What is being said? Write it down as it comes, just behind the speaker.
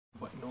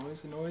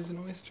noise, a noise, an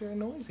oyster, a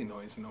noisy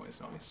noise, a noise,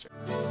 an oyster.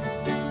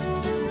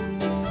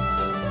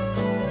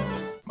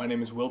 My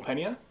name is Will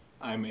Pena.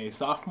 I'm a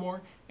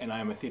sophomore and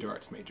I'm a theater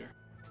arts major.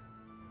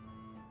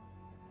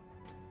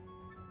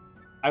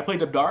 I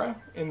played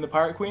Abdara in The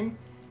Pirate Queen,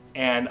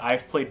 and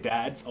I've played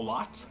dads a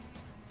lot,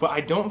 but I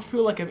don't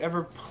feel like I've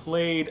ever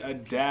played a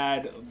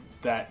dad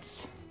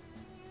that's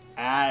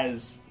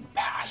as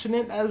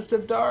passionate as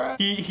Abdara.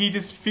 He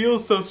just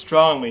feels so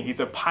strongly.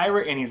 He's a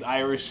pirate and he's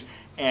Irish,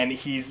 and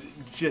he's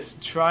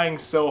just trying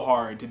so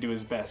hard to do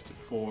his best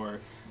for...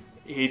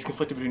 He's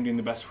conflicted between doing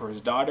the best for his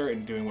daughter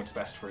and doing what's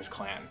best for his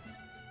clan.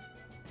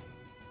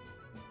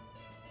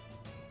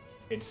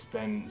 It's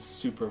been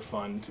super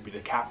fun to be the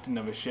captain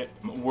of a ship,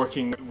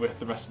 working with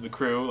the rest of the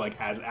crew, like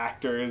as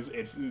actors.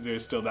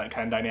 There's still that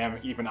kind of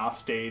dynamic even off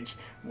stage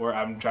where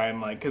I'm trying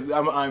cause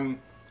I'm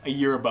a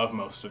year above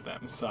most of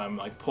them, so I'm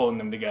like pulling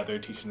them together,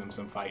 teaching them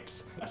some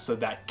fights. So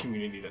that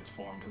community that's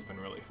formed has been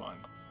really fun.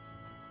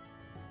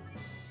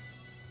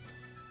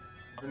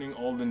 Learning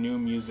all the new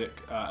music,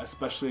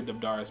 especially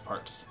Abdara's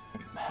parts,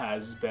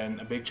 has been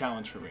a big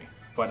challenge for me.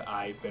 But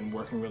I've been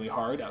working really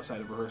hard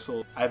outside of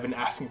rehearsal. I've been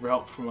asking for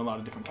help from a lot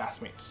of different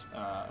castmates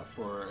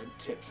for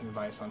tips and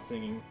advice on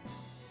singing.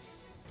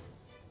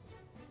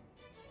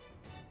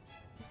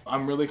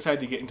 I'm really excited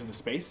to get into the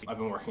space. I've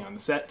been working on the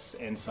sets,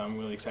 and so I'm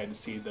really excited to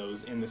see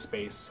those in the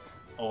space,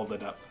 all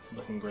lit up,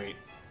 looking great.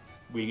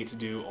 We get to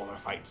do all our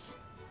fights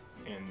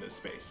in this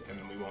space, and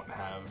then we won't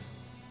have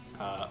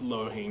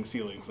low-hanging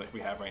ceilings like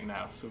we have right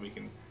now, so we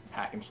can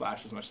hack and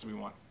slash as much as we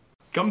want.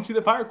 Come see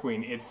The Pirate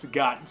Queen. It's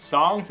got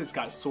songs, it's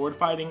got sword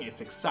fighting, it's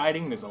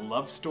exciting, there's a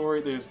love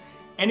story, there's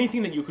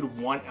anything that you could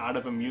want out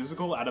of a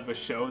musical, out of a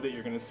show that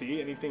you're gonna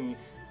see, anything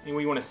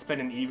you want to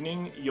spend an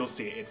evening, you'll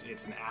see it.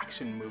 It's an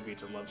action movie,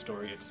 it's a love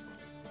story, it's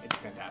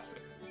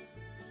fantastic.